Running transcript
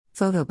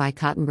Photo by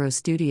Cottonbro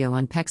Studio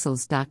on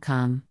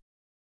Pexels.com.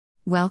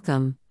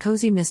 Welcome,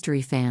 cozy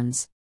mystery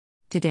fans.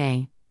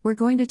 Today, we're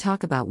going to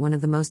talk about one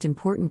of the most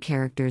important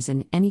characters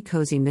in any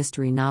cozy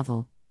mystery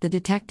novel, the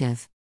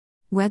detective.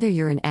 Whether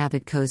you're an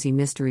avid cozy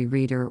mystery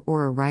reader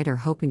or a writer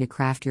hoping to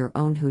craft your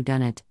own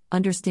whodunit,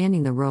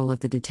 understanding the role of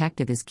the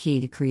detective is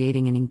key to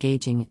creating an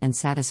engaging and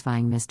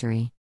satisfying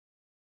mystery.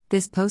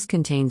 This post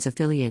contains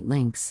affiliate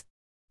links.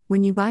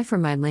 When you buy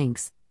from my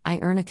links, I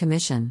earn a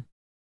commission.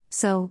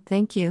 So,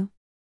 thank you.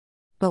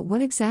 But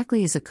what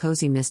exactly is a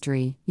cozy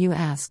mystery, you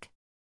ask?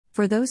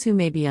 For those who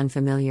may be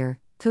unfamiliar,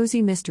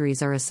 cozy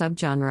mysteries are a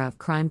subgenre of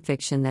crime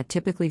fiction that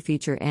typically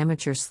feature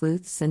amateur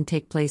sleuths and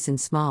take place in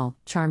small,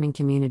 charming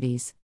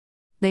communities.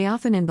 They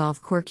often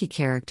involve quirky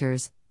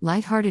characters,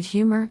 lighthearted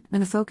humor,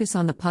 and a focus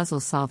on the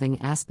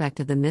puzzle-solving aspect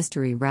of the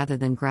mystery rather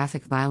than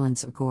graphic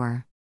violence or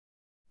gore.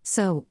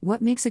 So,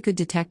 what makes a good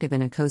detective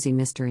in a cozy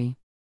mystery?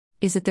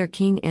 Is it their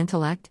keen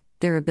intellect,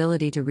 their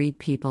ability to read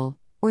people,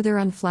 or their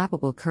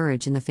unflappable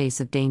courage in the face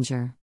of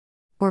danger?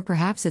 Or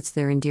perhaps it's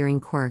their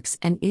endearing quirks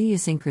and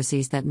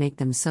idiosyncrasies that make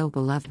them so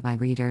beloved by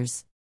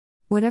readers.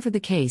 Whatever the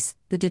case,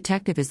 the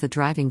detective is the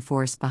driving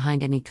force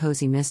behind any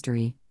cozy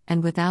mystery,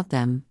 and without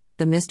them,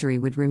 the mystery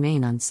would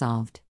remain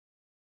unsolved.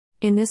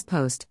 In this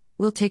post,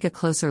 we'll take a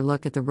closer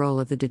look at the role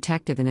of the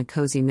detective in a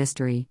cozy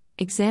mystery,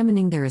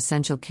 examining their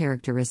essential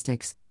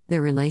characteristics,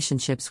 their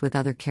relationships with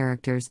other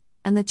characters,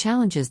 and the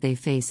challenges they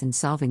face in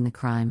solving the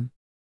crime.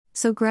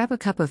 So grab a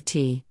cup of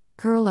tea,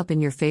 curl up in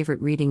your favorite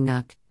reading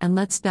nook, and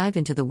let's dive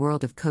into the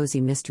world of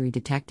cozy mystery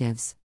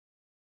detectives.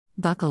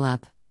 Buckle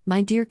up,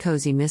 my dear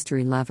cozy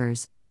mystery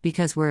lovers,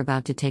 because we're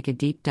about to take a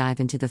deep dive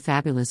into the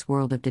fabulous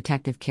world of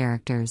detective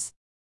characters.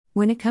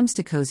 When it comes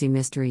to cozy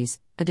mysteries,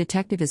 a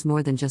detective is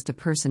more than just a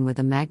person with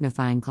a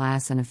magnifying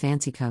glass and a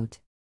fancy coat.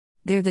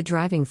 They're the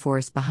driving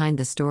force behind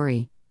the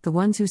story, the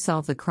ones who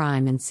solve the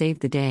crime and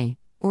save the day,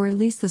 or at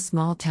least the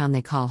small town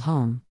they call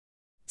home.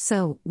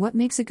 So, what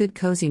makes a good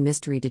cozy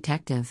mystery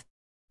detective?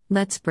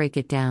 Let's break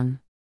it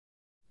down.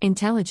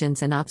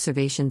 Intelligence and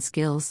observation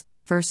skills.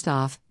 First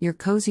off, your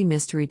cozy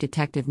mystery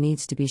detective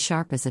needs to be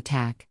sharp as a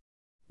tack.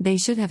 They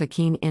should have a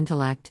keen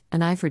intellect,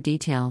 an eye for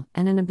detail,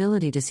 and an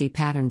ability to see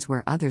patterns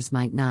where others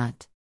might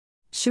not.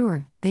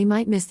 Sure, they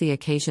might miss the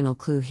occasional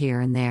clue here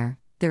and there,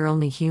 they're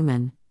only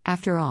human,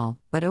 after all,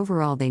 but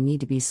overall they need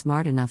to be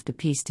smart enough to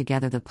piece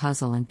together the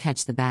puzzle and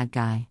catch the bad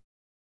guy.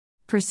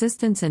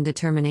 Persistence and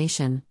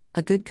determination.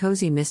 A good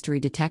cozy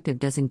mystery detective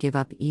doesn't give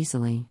up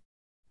easily.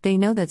 They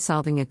know that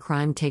solving a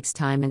crime takes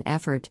time and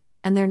effort,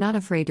 and they're not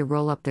afraid to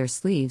roll up their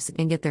sleeves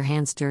and get their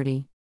hands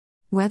dirty.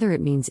 Whether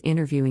it means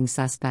interviewing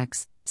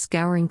suspects,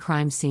 scouring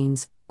crime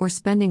scenes, or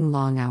spending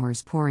long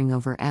hours poring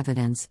over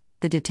evidence,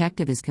 the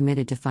detective is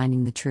committed to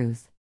finding the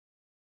truth.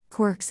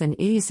 Quirks and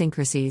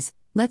idiosyncrasies.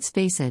 Let's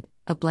face it,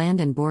 a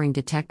bland and boring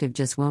detective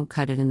just won't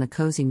cut it in the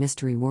cozy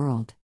mystery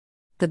world.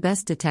 The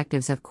best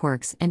detectives have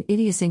quirks and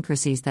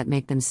idiosyncrasies that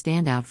make them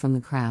stand out from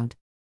the crowd.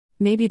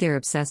 Maybe they're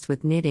obsessed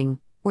with knitting,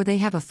 or they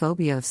have a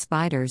phobia of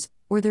spiders,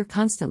 or they're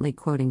constantly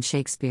quoting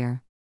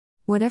Shakespeare.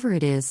 Whatever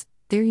it is,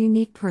 their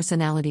unique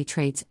personality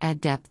traits add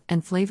depth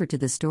and flavor to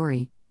the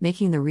story,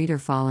 making the reader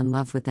fall in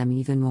love with them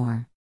even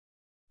more.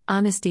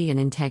 Honesty and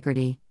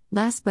integrity.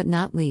 Last but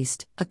not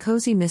least, a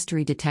cozy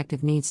mystery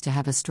detective needs to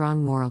have a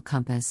strong moral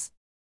compass.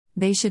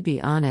 They should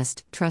be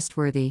honest,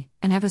 trustworthy,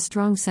 and have a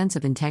strong sense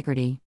of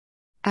integrity.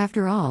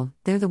 After all,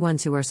 they're the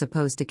ones who are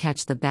supposed to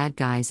catch the bad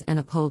guys and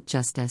uphold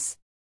justice.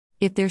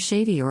 If they're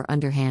shady or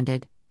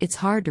underhanded, it's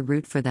hard to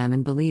root for them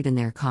and believe in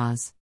their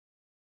cause.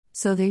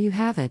 So there you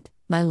have it,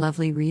 my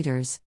lovely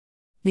readers.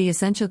 The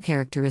essential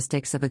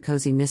characteristics of a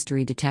cozy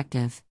mystery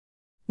detective.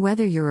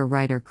 Whether you're a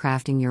writer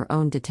crafting your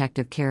own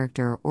detective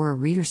character or a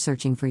reader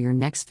searching for your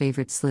next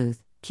favorite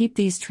sleuth, keep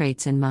these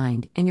traits in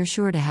mind and you're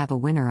sure to have a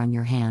winner on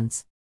your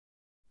hands.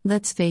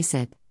 Let's face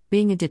it,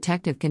 being a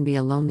detective can be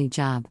a lonely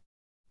job.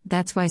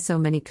 That's why so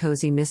many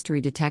cozy mystery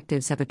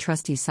detectives have a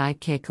trusty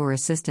sidekick or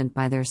assistant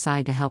by their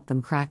side to help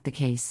them crack the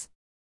case.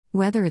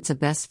 Whether it's a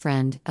best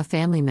friend, a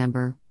family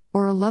member,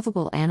 or a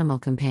lovable animal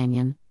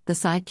companion, the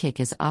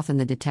sidekick is often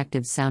the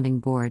detective's sounding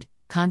board,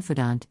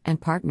 confidant, and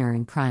partner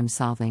in crime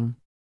solving.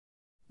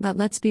 But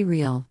let's be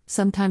real,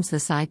 sometimes the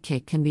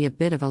sidekick can be a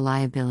bit of a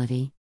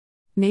liability.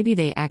 Maybe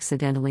they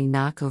accidentally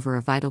knock over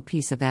a vital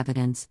piece of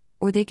evidence,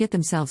 or they get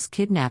themselves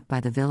kidnapped by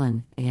the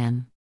villain,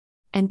 again.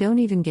 And don't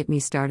even get me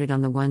started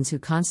on the ones who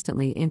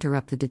constantly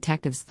interrupt the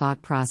detective's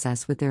thought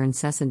process with their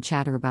incessant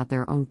chatter about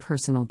their own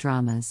personal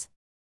dramas.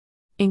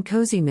 In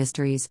cozy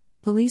mysteries,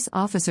 police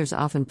officers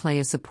often play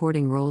a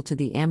supporting role to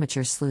the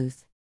amateur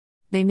sleuth.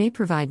 They may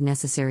provide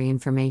necessary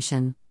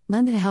information,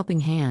 lend a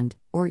helping hand,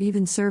 or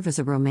even serve as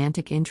a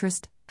romantic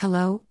interest.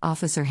 Hello,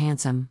 Officer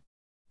Handsome.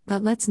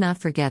 But let's not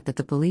forget that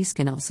the police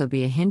can also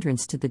be a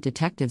hindrance to the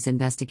detective's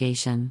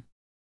investigation.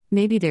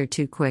 Maybe they're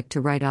too quick to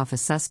write off a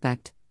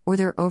suspect, or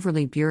they're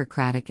overly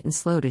bureaucratic and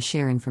slow to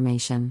share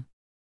information.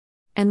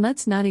 And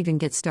let's not even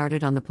get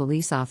started on the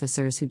police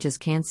officers who just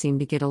can't seem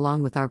to get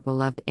along with our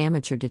beloved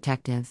amateur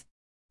detective.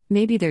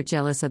 Maybe they're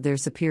jealous of their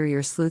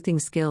superior sleuthing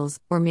skills,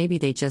 or maybe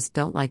they just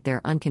don't like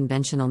their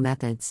unconventional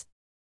methods.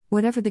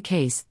 Whatever the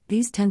case,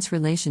 these tense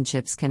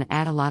relationships can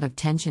add a lot of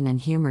tension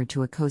and humor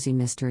to a cozy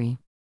mystery.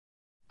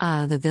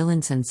 The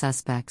villains and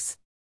suspects.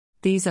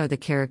 These are the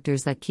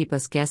characters that keep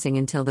us guessing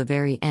until the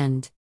very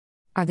end.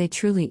 Are they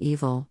truly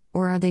evil,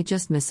 or are they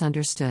just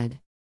misunderstood?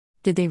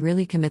 Did they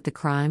really commit the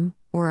crime,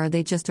 or are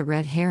they just a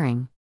red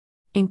herring?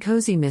 In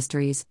cozy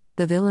mysteries,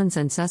 the villains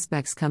and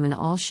suspects come in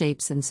all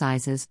shapes and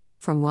sizes,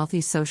 from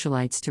wealthy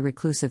socialites to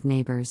reclusive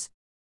neighbors.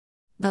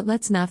 But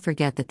let's not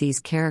forget that these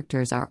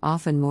characters are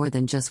often more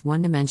than just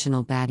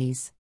one-dimensional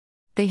baddies.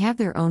 They have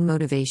their own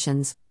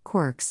motivations,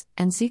 quirks,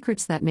 and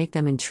secrets that make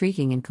them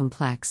intriguing and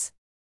complex.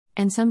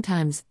 And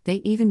sometimes, they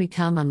even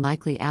become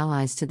unlikely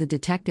allies to the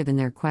detective in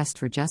their quest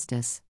for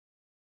justice.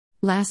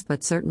 Last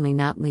but certainly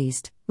not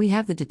least, we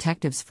have the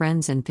detective's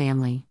friends and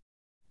family.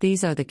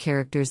 These are the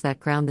characters that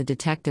ground the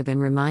detective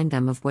and remind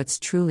them of what's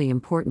truly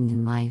important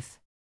in life.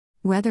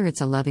 Whether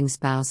it's a loving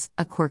spouse,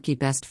 a quirky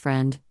best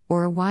friend,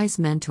 or a wise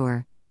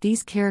mentor,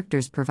 these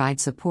characters provide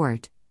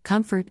support,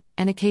 comfort,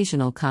 and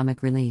occasional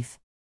comic relief.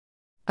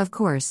 Of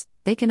course,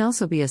 they can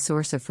also be a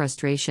source of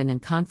frustration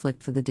and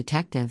conflict for the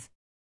detective.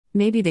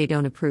 Maybe they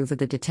don't approve of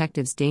the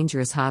detective's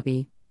dangerous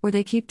hobby, or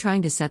they keep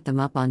trying to set them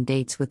up on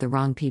dates with the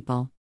wrong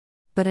people.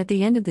 But at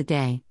the end of the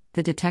day,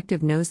 the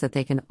detective knows that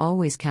they can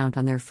always count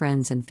on their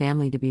friends and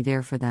family to be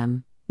there for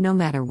them, no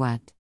matter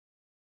what.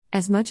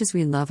 As much as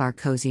we love our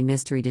cozy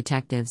mystery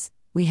detectives,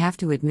 we have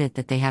to admit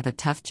that they have a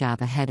tough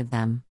job ahead of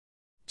them.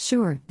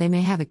 Sure, they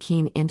may have a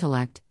keen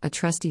intellect, a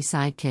trusty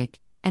sidekick,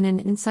 and an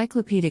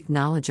encyclopedic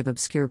knowledge of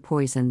obscure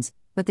poisons,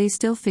 but they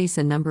still face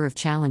a number of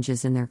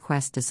challenges in their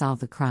quest to solve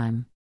the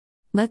crime.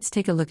 Let's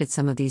take a look at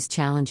some of these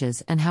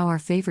challenges and how our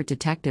favorite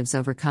detectives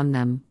overcome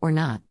them, or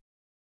not.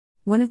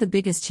 One of the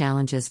biggest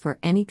challenges for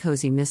any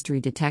cozy mystery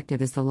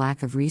detective is the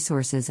lack of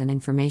resources and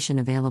information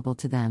available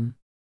to them.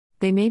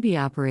 They may be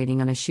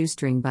operating on a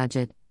shoestring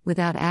budget,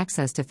 without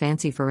access to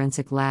fancy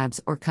forensic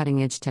labs or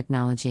cutting-edge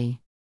technology.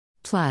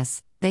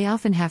 Plus, they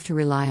often have to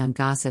rely on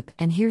gossip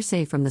and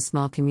hearsay from the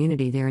small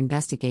community they're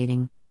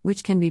investigating,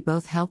 which can be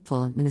both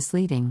helpful and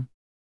misleading.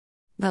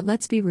 But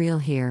let's be real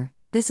here,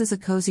 this is a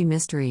cozy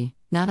mystery,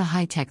 not a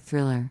high-tech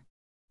thriller.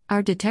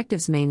 Our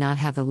detectives may not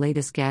have the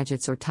latest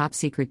gadgets or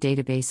top-secret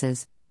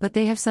databases, but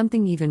they have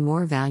something even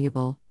more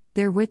valuable,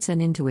 their wits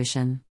and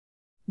intuition.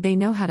 They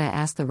know how to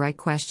ask the right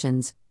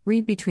questions,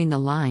 read between the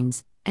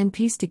lines, and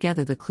piece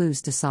together the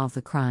clues to solve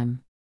the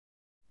crime.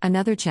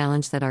 Another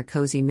challenge that our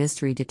cozy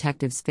mystery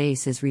detectives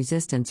face is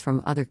resistance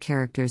from other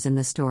characters in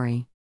the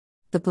story.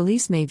 The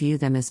police may view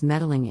them as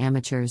meddling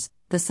amateurs,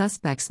 the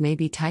suspects may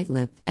be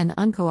tight-lipped and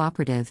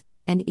uncooperative,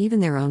 and even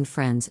their own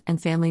friends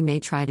and family may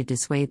try to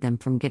dissuade them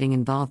from getting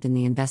involved in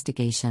the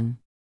investigation.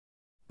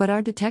 But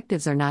our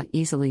detectives are not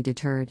easily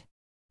deterred.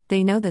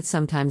 They know that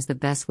sometimes the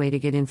best way to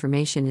get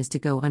information is to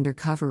go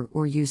undercover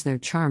or use their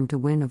charm to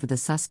win over the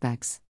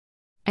suspects.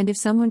 And if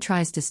someone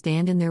tries to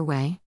stand in their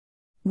way,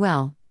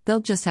 well, they'll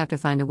just have to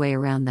find a way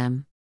around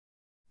them.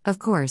 Of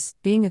course,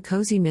 being a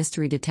cozy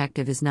mystery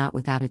detective is not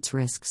without its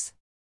risks.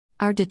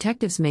 Our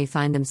detectives may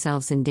find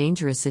themselves in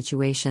dangerous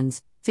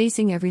situations,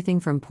 facing everything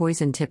from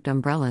poison-tipped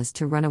umbrellas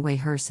to runaway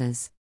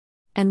hearses.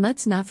 And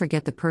let's not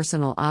forget the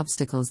personal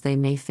obstacles they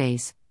may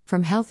face,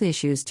 from health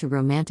issues to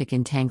romantic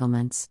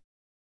entanglements.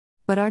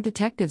 But our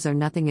detectives are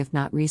nothing if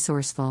not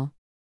resourceful.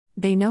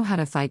 They know how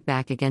to fight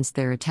back against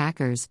their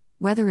attackers,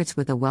 whether it's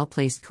with a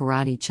well-placed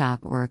karate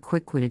chop or a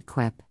quick-witted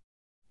quip.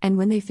 And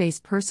when they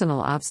face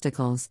personal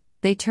obstacles,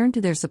 they turn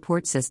to their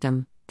support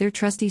system, their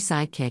trusty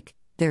sidekick,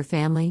 their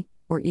family,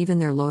 or even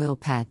their loyal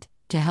pet,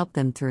 to help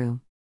them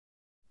through.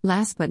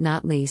 Last but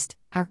not least,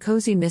 our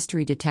cozy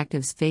mystery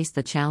detectives face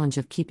the challenge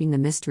of keeping the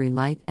mystery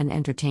light and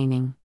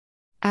entertaining.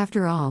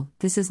 After all,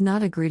 this is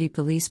not a gritty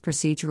police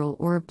procedural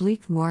or a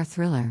bleak noir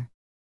thriller.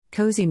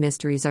 Cozy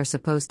mysteries are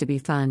supposed to be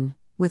fun,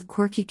 with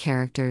quirky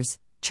characters,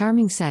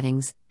 charming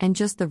settings, and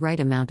just the right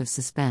amount of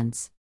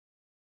suspense.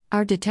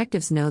 Our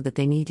detectives know that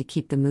they need to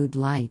keep the mood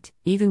light,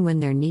 even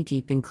when they're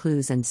knee-deep in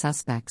clues and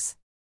suspects.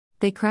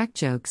 They crack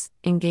jokes,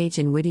 engage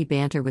in witty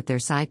banter with their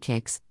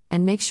sidekicks,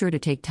 and make sure to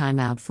take time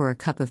out for a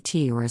cup of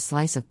tea or a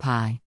slice of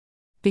pie.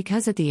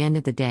 Because at the end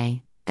of the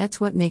day, that's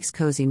what makes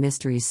cozy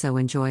mysteries so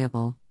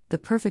enjoyable, the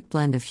perfect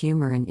blend of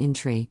humor and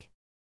intrigue.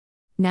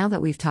 Now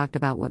that we've talked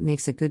about what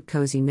makes a good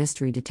cozy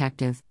mystery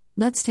detective,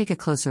 let's take a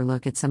closer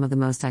look at some of the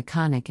most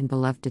iconic and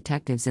beloved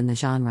detectives in the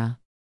genre.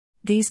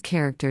 These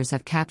characters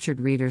have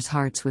captured readers'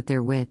 hearts with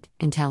their wit,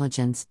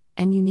 intelligence,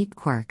 and unique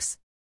quirks.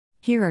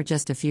 Here are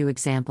just a few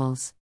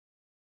examples.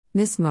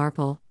 Miss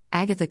Marple,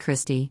 Agatha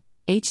Christie,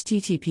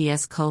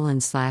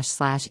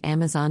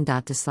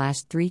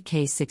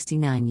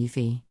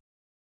 https://amazon.to/3k69uv.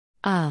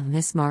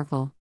 Miss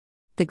Marple.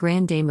 The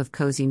grand dame of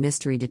cozy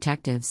mystery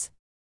detectives.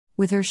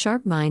 With her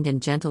sharp mind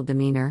and gentle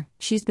demeanor,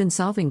 she's been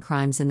solving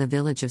crimes in the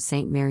village of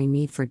St. Mary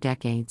Mead for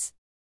decades.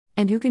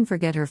 And who can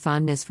forget her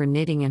fondness for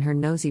knitting and her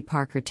nosy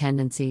Parker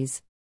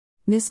tendencies?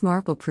 Miss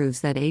Marple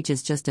proves that age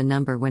is just a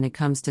number when it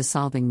comes to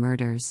solving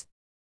murders.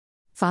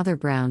 Father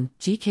Brown,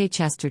 G.K.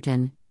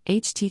 Chesterton,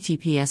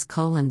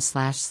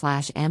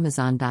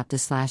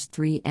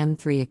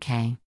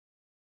 https://amazon.to/3m3ak.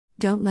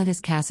 Don't let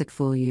his cassock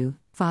fool you,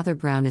 Father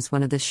Brown is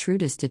one of the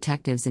shrewdest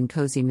detectives in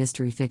cozy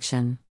mystery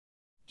fiction.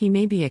 He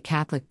may be a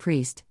Catholic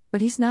priest,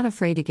 but he's not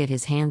afraid to get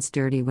his hands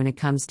dirty when it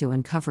comes to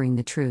uncovering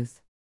the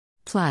truth.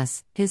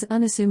 Plus, his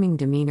unassuming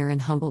demeanor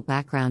and humble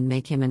background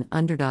make him an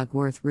underdog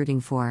worth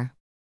rooting for.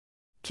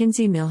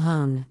 Kinsey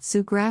Millhone,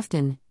 Sue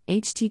Grafton,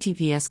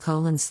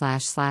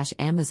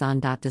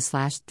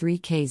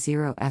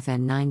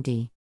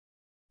 https://amazon.de/3k0fn9d.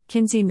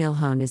 Kinsey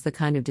Millhone is the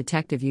kind of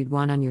detective you'd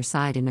want on your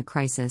side in a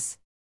crisis.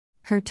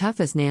 Her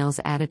tough-as-nails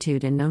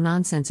attitude and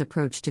no-nonsense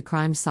approach to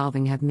crime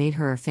solving have made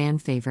her a fan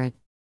favorite.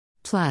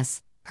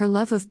 Plus, her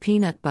love of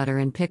peanut butter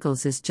and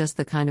pickles is just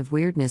the kind of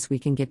weirdness we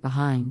can get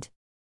behind.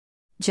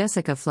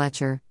 Jessica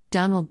Fletcher,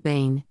 Donald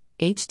Bain,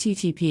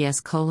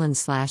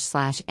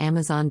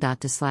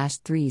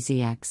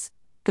 https://amazon.de/3zx.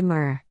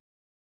 Gmr.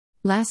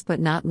 Last but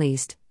not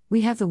least,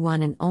 we have the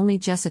one and only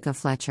Jessica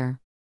Fletcher.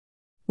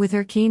 With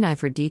her keen eye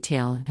for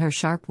detail and her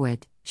sharp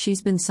wit,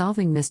 she's been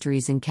solving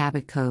mysteries in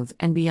Cabot Cove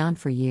and beyond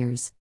for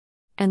years.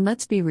 And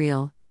let's be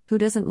real, who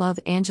doesn't love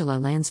Angela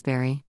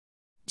Lansbury?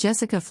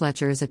 Jessica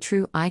Fletcher is a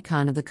true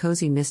icon of the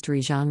cozy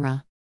mystery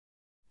genre.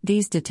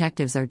 These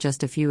detectives are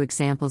just a few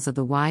examples of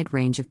the wide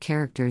range of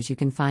characters you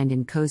can find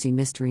in cozy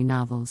mystery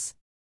novels.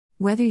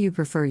 Whether you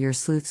prefer your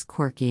sleuths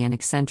quirky and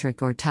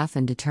eccentric or tough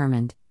and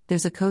determined,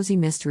 there's a cozy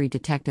mystery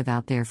detective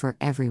out there for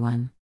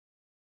everyone.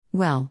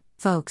 Well,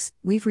 folks,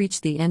 we've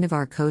reached the end of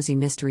our cozy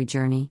mystery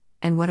journey,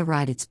 and what a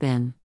ride it's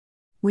been.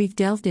 We've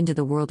delved into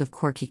the world of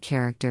quirky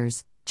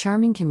characters,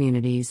 charming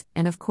communities,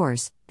 and of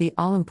course, the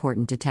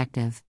all-important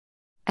detective.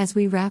 As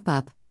we wrap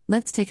up,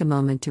 let's take a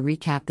moment to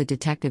recap the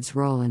detective's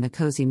role in a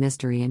cozy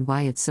mystery and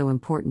why it's so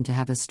important to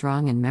have a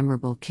strong and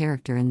memorable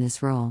character in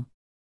this role.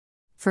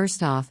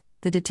 First off,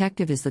 the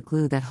detective is the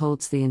glue that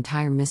holds the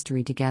entire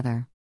mystery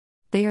together.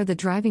 They are the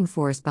driving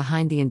force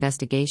behind the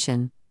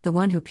investigation, the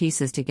one who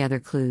pieces together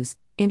clues,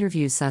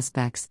 interviews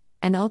suspects,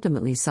 and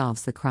ultimately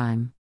solves the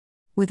crime.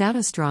 Without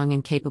a strong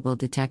and capable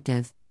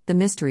detective, the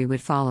mystery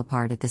would fall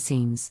apart at the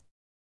seams.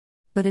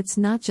 But it's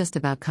not just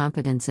about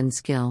competence and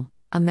skill.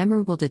 A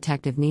memorable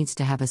detective needs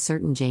to have a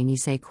certain je ne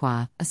sais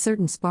quoi, a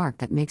certain spark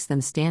that makes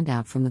them stand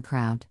out from the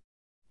crowd.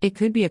 It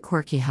could be a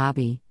quirky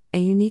hobby, a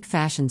unique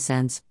fashion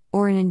sense,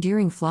 or an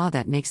endearing flaw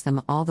that makes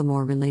them all the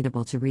more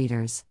relatable to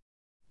readers.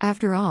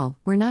 After all,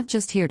 we're not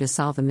just here to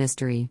solve a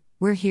mystery,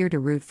 we're here to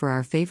root for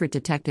our favorite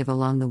detective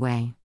along the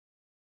way.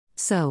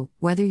 So,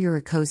 whether you're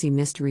a cozy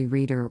mystery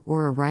reader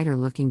or a writer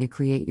looking to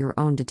create your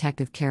own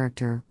detective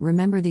character,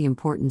 remember the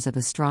importance of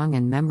a strong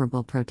and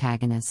memorable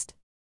protagonist.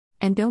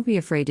 And don't be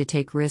afraid to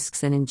take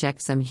risks and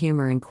inject some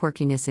humor and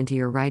quirkiness into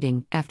your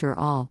writing. After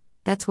all,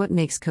 that's what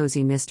makes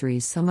cozy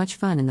mysteries so much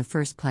fun in the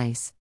first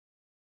place.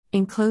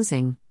 In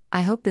closing,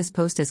 I hope this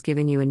post has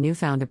given you a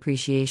newfound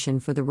appreciation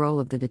for the role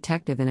of the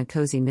detective in a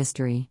cozy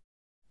mystery.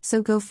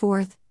 So go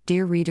forth,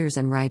 dear readers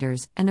and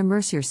writers, and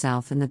immerse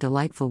yourself in the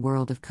delightful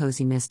world of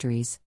cozy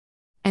mysteries.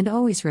 And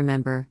always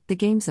remember, the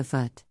game's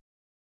afoot.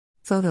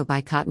 Photo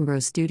by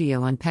Cottonbro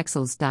Studio on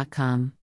Pexels.com.